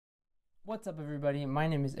What's up everybody, my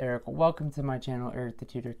name is Eric. Welcome to my channel, Eric the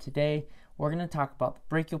Tutor. Today, we're going to talk about the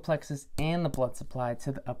brachial plexus and the blood supply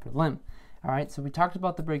to the upper limb. Alright, so we talked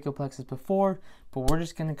about the brachial plexus before, but we're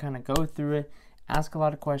just going to kind of go through it, ask a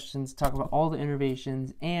lot of questions, talk about all the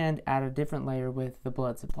innervations, and add a different layer with the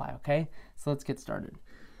blood supply, okay? So let's get started.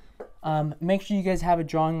 Make sure you guys have a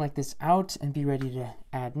drawing like this out and be ready to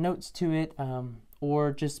add notes to it.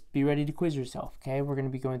 Or just be ready to quiz yourself, okay? We're going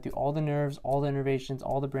to be going through all the nerves, all the innervations,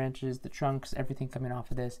 all the branches, the trunks, everything coming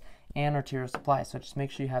off of this, and arterial supply. So just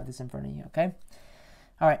make sure you have this in front of you, okay?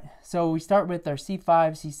 All right, so we start with our C5,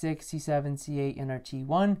 C6, C7, C8, and our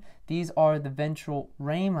T1. These are the ventral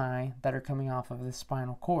rami that are coming off of the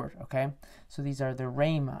spinal cord, okay? So these are the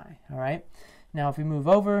rami, all right? Now, if we move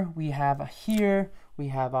over, we have here, we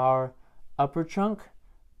have our upper trunk,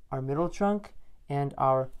 our middle trunk, and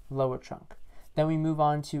our lower trunk. Then we move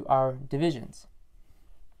on to our divisions.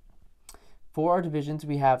 For our divisions,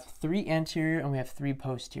 we have 3 anterior and we have 3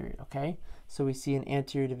 posterior, okay? So we see an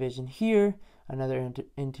anterior division here, another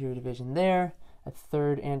anterior division there, a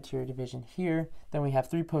third anterior division here. Then we have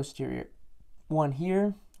 3 posterior, 1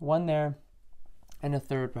 here, 1 there, and a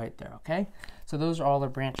third right there, okay? So those are all our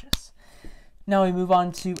branches. Now we move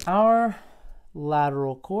on to our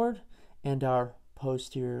lateral cord and our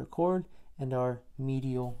posterior cord and our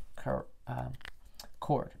medial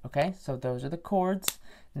cord, okay? So those are the cords.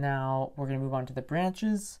 Now we're going to move on to the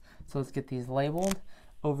branches. So let's get these labeled.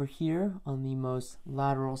 Over here on the most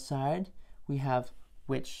lateral side, we have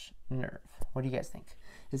which nerve? What do you guys think?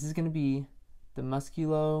 This is going to be the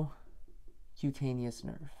musculocutaneous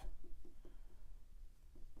nerve.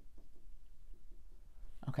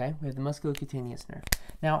 Okay, we have the musculocutaneous nerve.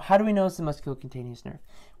 Now, how do we know it's the musculocutaneous nerve?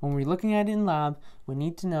 When we're looking at it in lab, we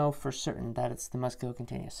need to know for certain that it's the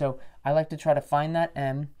musculocutaneous. So I like to try to find that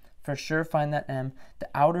M, for sure find that M. The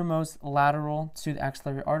outermost lateral to the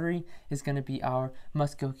axillary artery is going to be our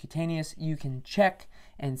musculocutaneous. You can check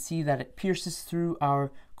and see that it pierces through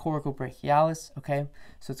our coracobrachialis, okay?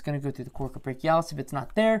 So it's going to go through the coracobrachialis. If it's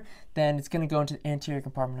not there, then it's going to go into the anterior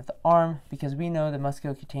compartment of the arm, because we know the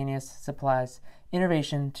musculocutaneous supplies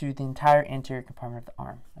innervation to the entire anterior compartment of the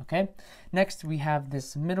arm, okay? Next, we have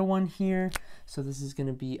this middle one here. So this is going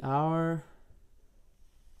to be our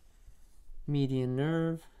median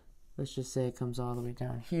nerve. Let's just say it comes all the way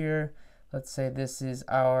down here. Let's say this is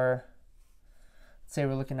our, let's say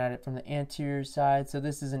we're looking at it from the anterior side. So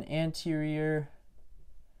this is an anterior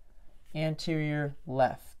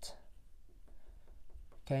left.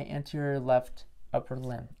 Okay, anterior left upper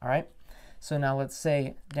limb, all right? So now let's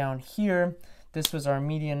say down here, this was our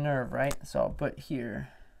median nerve, right? So I'll put here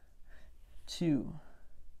 2,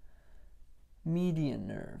 median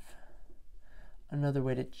nerve. Another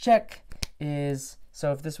way to check is,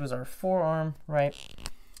 so if this was our forearm, right?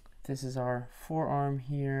 This is our forearm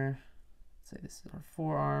here. Let's say this is our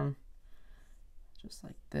forearm, just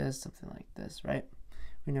like this, something like this, right?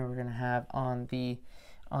 We know we're gonna have on the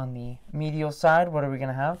medial side, what are we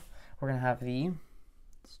gonna have? We're gonna have the,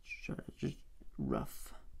 let's try to just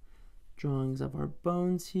rough drawings of our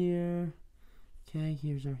bones here. Okay,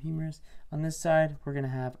 here's our humerus. On this side, we're gonna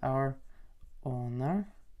have our ulnar.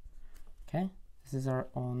 Okay, this is our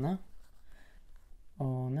ulna.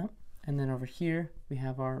 And then over here we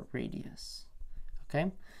have our radius.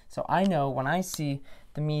 Okay, so I know when I see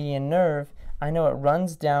the median nerve, I know it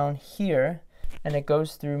runs down here and it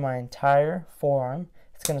goes through my entire forearm.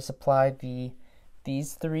 It's going to supply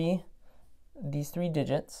these three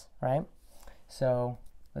digits, right? So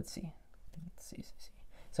let's see.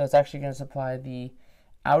 So it's actually going to supply the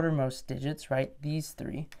outermost digits, right? These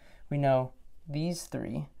 3. We know these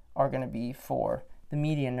 3 are going to be for the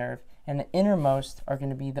median nerve, and the innermost are going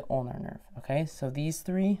to be the ulnar nerve, okay? So these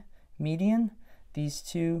 3, median, these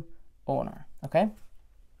 2, ulnar, okay?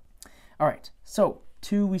 All right, so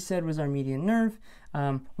 2 we said was our median nerve.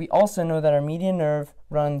 We also know that our median nerve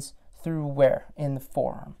runs through where? In the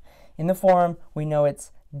forearm. In the forearm, we know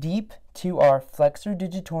it's deep to our flexor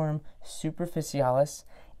digitorum superficialis,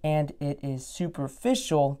 and it is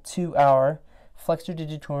superficial to our flexor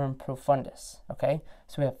digitorum profundus, okay?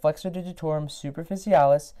 So we have flexor digitorum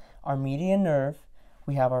superficialis, our median nerve,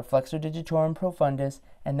 we have our flexor digitorum profundus,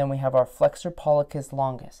 and then we have our flexor pollicis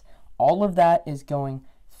longus. All of that is going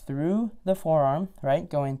through the forearm, right?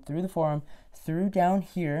 Going through the forearm, through down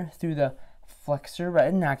here, through the flexor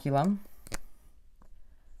retinaculum,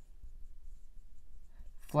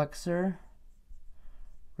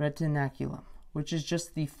 which is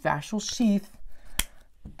just the fascial sheath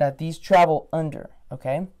that these travel under,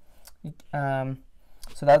 okay? So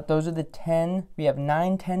those are the 10, we have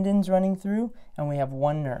 9 tendons running through, and we have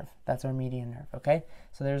 1 nerve. That's our median nerve, okay?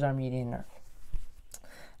 So there's our median nerve.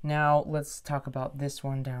 Now let's talk about this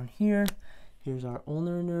one down here. Here's our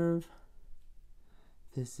ulnar nerve.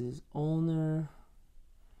 This is ulnar,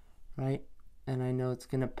 right? And I know it's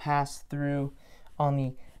going to pass through on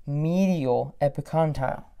the medial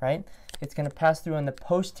epicondyle, right? It's going to pass through on the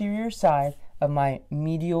posterior side of my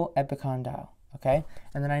medial epicondyle, okay?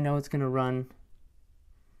 And then I know it's going to run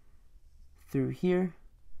through here,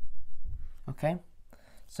 okay?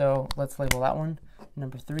 So let's label that one.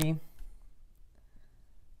 Number 3.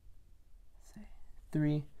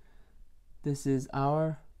 3. This is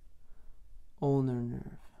our ulnar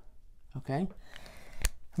nerve, okay?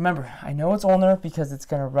 Remember, I know it's ulnar because it's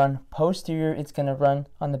going to run posterior. It's going to run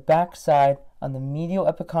on the back side on the medial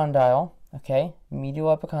epicondyle, okay?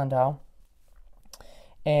 Medial epicondyle.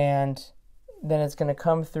 And then it's going to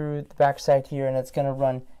come through the back side here, and it's going to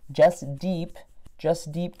run just deep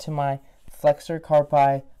to my flexor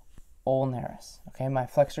carpi ulnaris, okay? My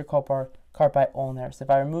flexor carpi ulnaris. If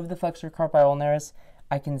I remove the flexor carpi ulnaris,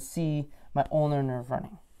 I can see my ulnar nerve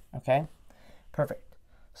running, okay? Perfect.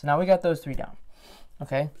 So now we got those 3 down.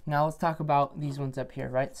 Okay, now let's talk about these ones up here,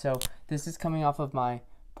 right? So this is coming off of my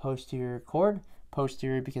posterior cord,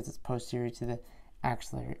 posterior because it's posterior to the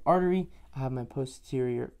axillary artery. I have my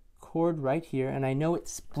posterior cord right here, and I know it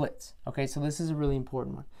splits. Okay, so this is a really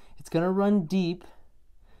important one. It's going to run deep.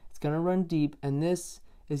 It's going to run deep, and this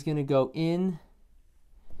is going to go into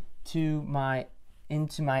my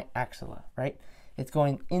axilla, right? It's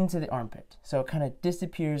going into the armpit. So it kind of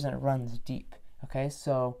disappears and it runs deep. Okay,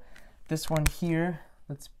 so this one here,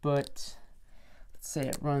 let's say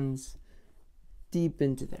it runs deep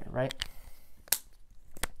into there, right?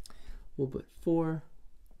 We'll put 4.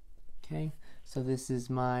 Okay, so this is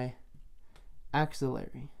my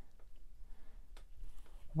axillary.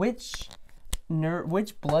 Which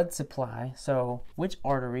blood supply, so which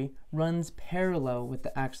artery runs parallel with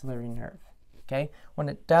the axillary nerve? Okay, when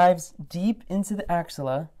it dives deep into the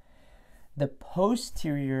axilla, the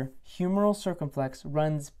posterior humeral circumflex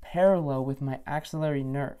runs parallel with my axillary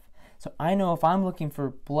nerve. So I know if I'm looking for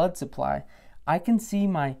blood supply, I can see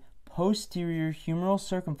my posterior humeral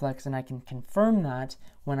circumflex, and I can confirm that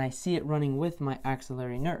when I see it running with my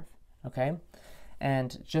axillary nerve, okay?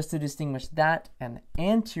 And just to distinguish that and the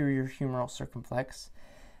anterior humeral circumflex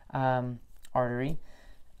artery,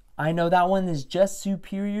 I know that one is just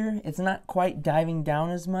superior. It's not quite diving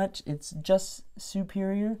down as much. It's just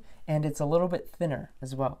superior, and it's a little bit thinner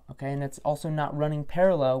as well, okay? And it's also not running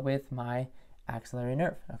parallel with my axillary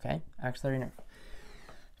nerve, okay? Axillary nerve.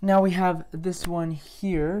 Now we have this one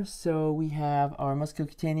here. So we have our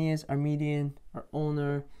musculocutaneous, our median, our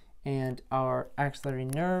ulnar, and our axillary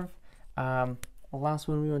nerve. The last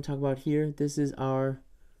one we want to talk about here, this is our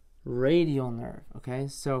radial nerve, okay?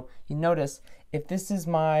 So you notice if this is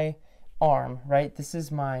my arm, right? This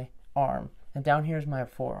is my arm, and down here is my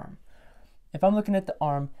forearm. If I'm looking at the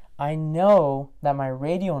arm, I know that my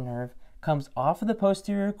radial nerve comes off of the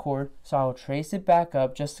posterior cord, so I will trace it back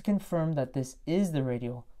up just to confirm that this is the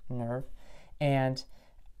radial nerve, and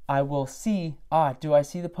I will see, do I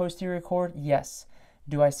see the posterior cord? Yes.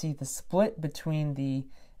 Do I see the split between the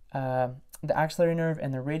axillary nerve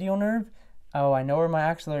and the radial nerve? Oh, I know where my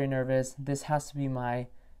axillary nerve is. This has to be my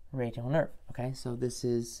radial nerve. Okay, so this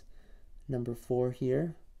is number 4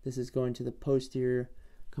 here. This is going to the posterior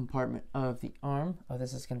compartment of the arm. Oh,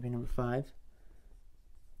 this is going to be number 5.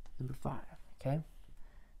 Number 5, okay?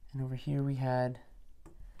 And over here we had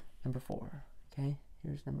number 4, okay?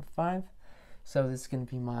 Here's number 5. So this is going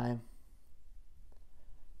to be my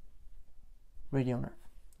radial nerve,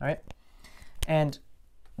 all right? And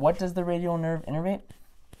what does the radial nerve innervate?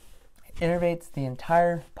 It innervates the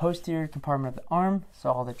entire posterior compartment of the arm,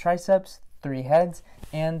 so all the triceps, 3 heads,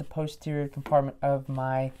 and the posterior compartment of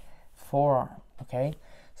my forearm, okay?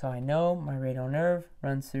 So I know my radial nerve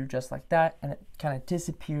runs through just like that, and it kind of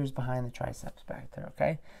disappears behind the triceps back there,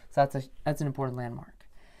 okay? So that's an important landmark.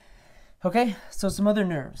 Okay, so some other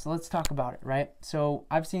nerves. Let's talk about it, right? So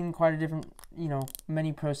I've seen quite a different,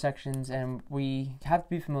 many prosections, and we have to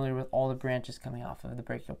be familiar with all the branches coming off of the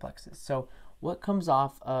brachial plexus. So what comes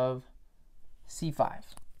off of C5?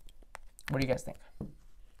 What do you guys think?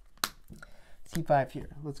 C5 here.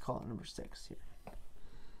 Let's call it number 6 here.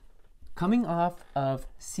 Coming off of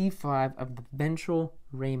C5 of the ventral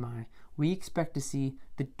rami, we expect to see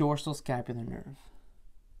the dorsal scapular nerve.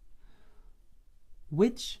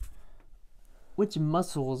 Which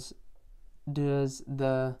muscles does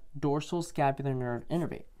the dorsal scapular nerve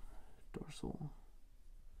innervate? Dorsal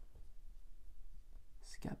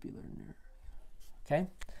scapular nerve. Okay?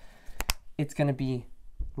 It's going to be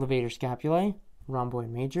levator scapulae, rhomboid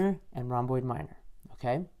major, and rhomboid minor.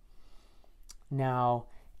 Okay? Now,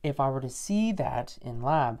 if I were to see that in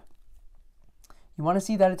lab, you want to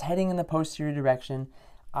see that it's heading in the posterior direction.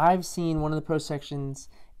 I've seen one of the prosections,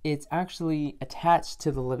 it's actually attached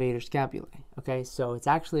to the levator scapulae. Okay, so it's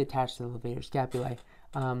actually attached to the levator scapulae.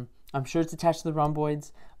 I'm sure it's attached to the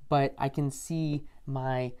rhomboids, but I can see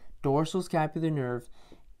my dorsal scapular nerve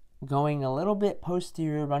going a little bit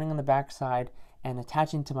posterior, running on the back side, and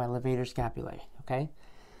attaching to my levator scapulae. Okay,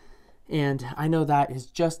 and I know that is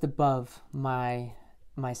just above my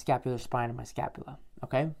scapular spine and my scapula.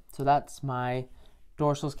 Okay, so that's my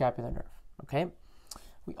dorsal scapular nerve. Okay,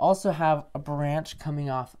 we also have a branch coming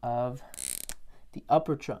off of the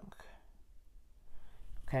upper trunk.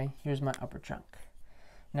 Okay, here's my upper trunk.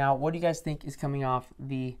 Now, what do you guys think is coming off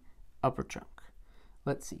the upper trunk?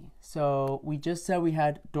 Let's see. So we just said we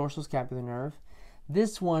had dorsal scapular nerve.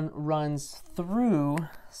 This one runs through,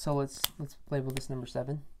 so let's label this number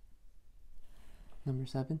 7. Number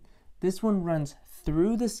 7. This one runs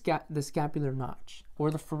through the scapular notch, or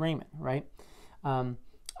the foramen, right?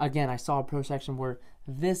 Again, I saw a prosection where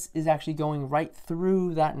this is actually going right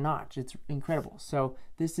through that notch. It's incredible. So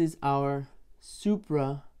this is our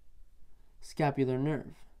suprascapular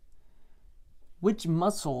nerve. Which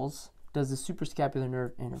muscles does the suprascapular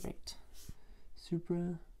nerve innervate?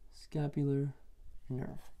 Suprascapular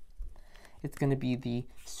nerve. It's going to be the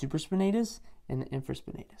supraspinatus and the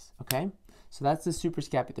infraspinatus, okay? So that's the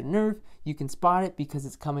suprascapular nerve. You can spot it because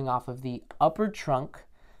it's coming off of the upper trunk,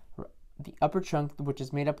 which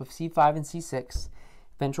is made up of C5 and C6,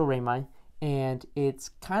 ventral rami, and it's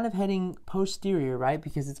kind of heading posterior, right?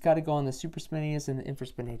 Because it's got to go on the supraspinatus and the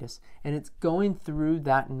infraspinatus, and it's going through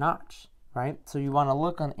that notch, right? So you want to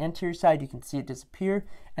look on the anterior side, you can see it disappear,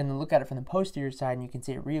 and then look at it from the posterior side, and you can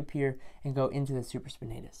see it reappear and go into the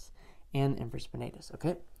supraspinatus and the infraspinatus,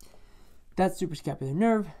 okay? That's suprascapular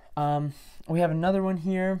nerve. We have another one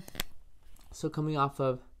here. So coming off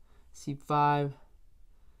of C5,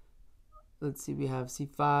 let's see, we have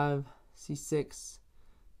C5, C6,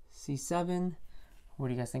 C7. What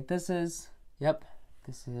do you guys think this is? Yep,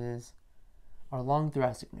 this is our long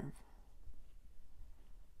thoracic nerve.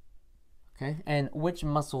 Okay, and which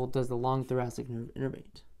muscle does the long thoracic nerve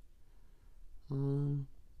innervate?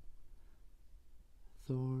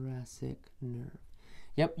 Thoracic nerve.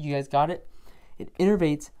 Yep, you guys got it. It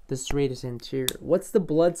innervates the serratus anterior. What's the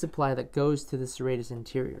blood supply that goes to the serratus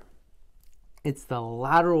anterior? It's the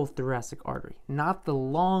lateral thoracic artery, not the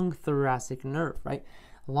long thoracic nerve, right?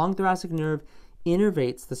 Long thoracic nerve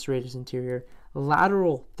innervates the serratus anterior.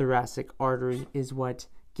 Lateral thoracic artery is what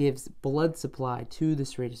gives blood supply to the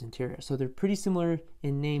serratus anterior. So they're pretty similar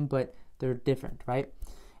in name, but they're different, right?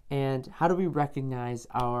 And how do we recognize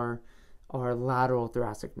our lateral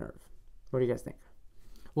thoracic nerve? What do you guys think?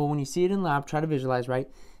 Well, when you see it in lab, try to visualize, right?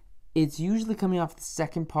 It's usually coming off the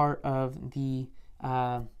second part of the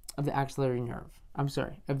axillary nerve. Of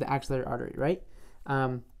the axillary artery, right?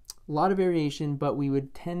 A lot of variation, but we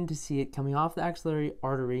would tend to see it coming off the axillary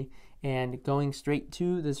artery and going straight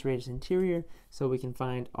to the serratus anterior, so we can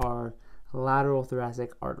find our lateral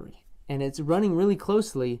thoracic artery. And it's running really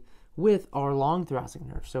closely with our long thoracic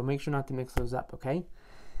nerve, so make sure not to mix those up, okay?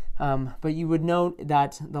 But you would note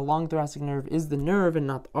that the long thoracic nerve is the nerve and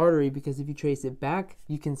not the artery, because if you trace it back,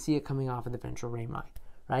 you can see it coming off of the ventral rami,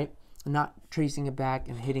 right? Not tracing it back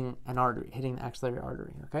and hitting an artery, hitting the axillary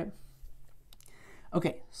artery, okay?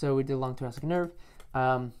 Okay, so we did long thoracic nerve.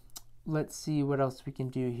 Let's see what else we can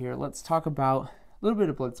do here. Let's talk about a little bit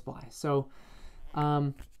of blood supply. So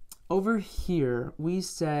over here, we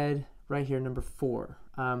said right here, number 4,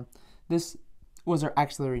 this was our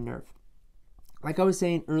axillary nerve. Like I was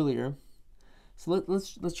saying earlier, so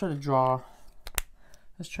let's try to draw.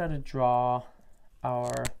 Let's try to draw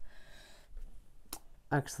our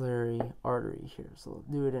axillary artery here. So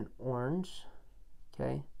we'll do it in orange.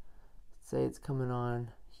 Okay. Let's say it's coming on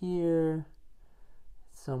here,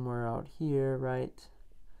 somewhere out here, right?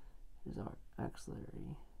 Here's our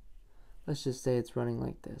axillary. Let's just say it's running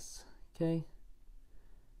like this. Okay.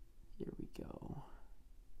 Here we go.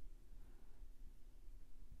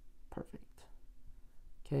 Perfect.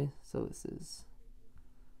 Okay, so this is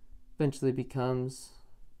eventually becomes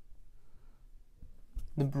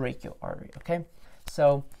the brachial artery. Okay,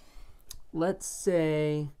 so let's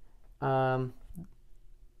say that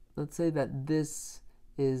this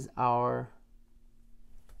is our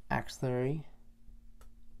axillary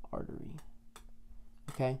artery.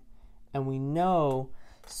 Okay, and we know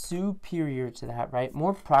superior to that, right?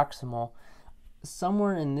 More proximal,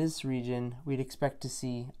 somewhere in this region, we'd expect to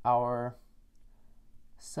see our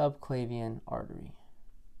subclavian artery.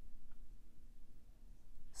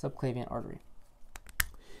 Subclavian artery.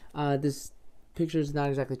 This picture is not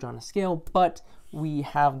exactly drawn to scale, but we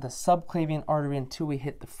have the subclavian artery until we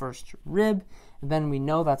hit the first rib. And then we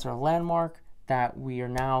know that's our landmark, that we are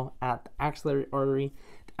now at the axillary artery.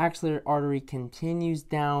 The axillary artery continues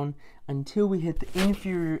down until we hit the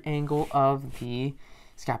inferior angle of the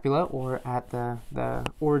scapula, or at the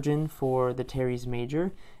origin for the teres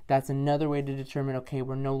major. That's another way to determine, okay,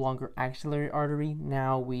 we're no longer axillary artery,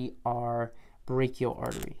 now we are brachial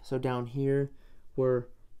artery. So down here, we're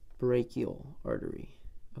brachial artery,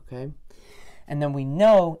 okay? And then we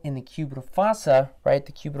know in the cubital fossa, right,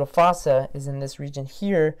 the cubital fossa is in this region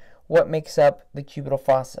here. What makes up the cubital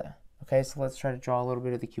fossa? Okay, so let's try to draw a little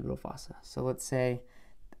bit of the cubital fossa. So let's say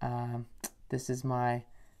this is my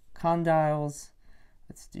condyles.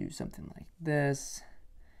 Let's do something like this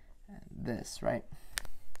and this, right?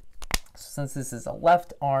 So since this is a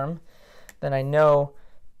left arm, then I know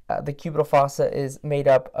the cubital fossa is made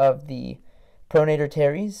up of the pronator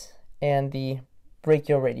teres and the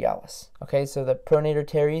brachial radialis. Okay, so the pronator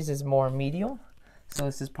teres is more medial. So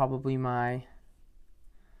this is probably my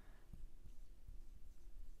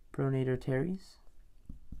pronator teres.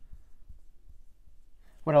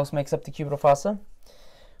 What else makes up the cubital fossa?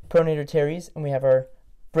 Pronator teres, and we have our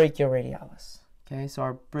brachial radialis. Okay, so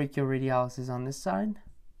our brachial radialis is on this side.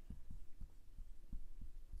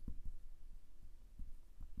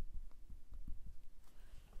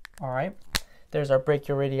 All right, there's our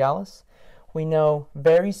brachial radialis. We know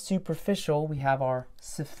very superficial, we have our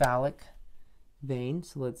cephalic vein.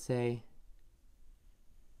 So let's say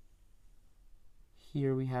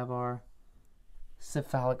here we have our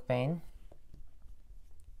cephalic vein.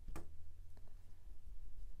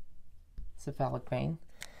 Cephalic vein.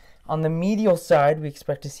 On the medial side, we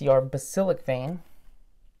expect to see our basilic vein.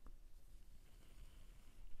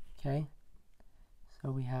 Okay,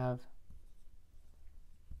 so we have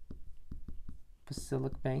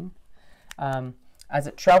basilic vein. As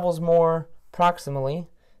it travels more proximally,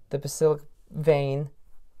 the basilic vein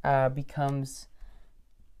becomes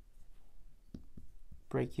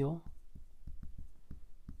brachial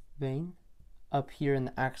vein. Up here in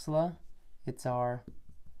the axilla, it's our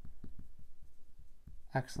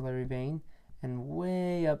axillary vein, and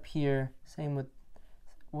way up here, same with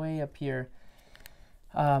way up here,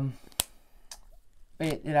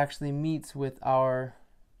 it actually meets with our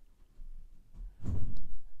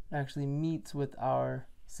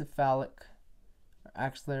cephalic, our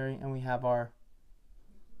axillary, and we have our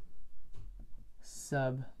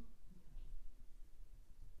subclavian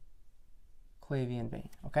vein.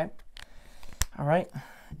 Okay, all right,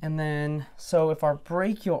 and then so if our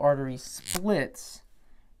brachial artery splits,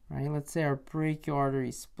 right, let's say our brachial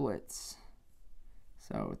artery splits,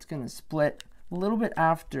 so it's going to split a little bit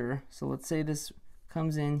after, so let's say this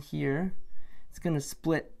comes in here, it's going to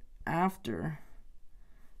split after,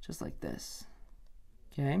 just like this.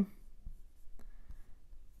 Okay,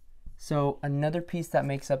 so another piece that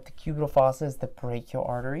makes up the cubital fossa is the brachial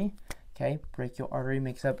artery. Okay, brachial artery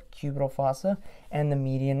makes up cubital fossa and the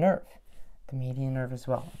median nerve as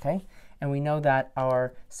well. Okay, and we know that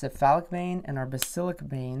our cephalic vein and our basilic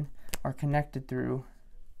vein are connected through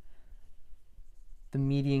the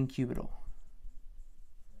median cubital.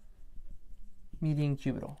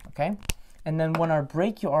 Okay, and then when our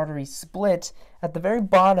brachial artery split at the very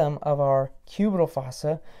bottom of our cubital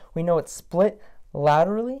fossa, we know it's split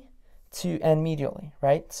laterally and medially,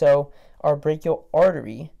 right? So our brachial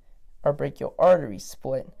artery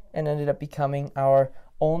split and ended up becoming our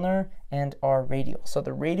ulnar and our radial. So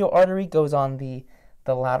the radial artery goes on the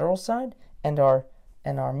lateral side, and our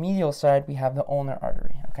medial side we have the ulnar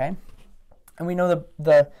artery. Okay, and we know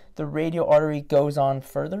the radial artery goes on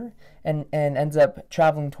further and ends up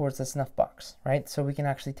traveling towards the snuff box, right? So we can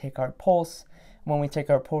actually take our pulse. When we take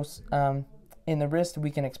our pulse in the wrist,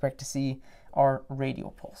 we can expect to see our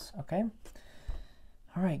radial pulse. Okay,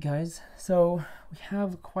 all right guys, so we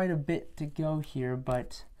have quite a bit to go here,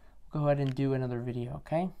 but we'll go ahead and do another video.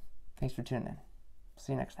 Okay, thanks for tuning in.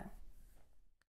 See you next time.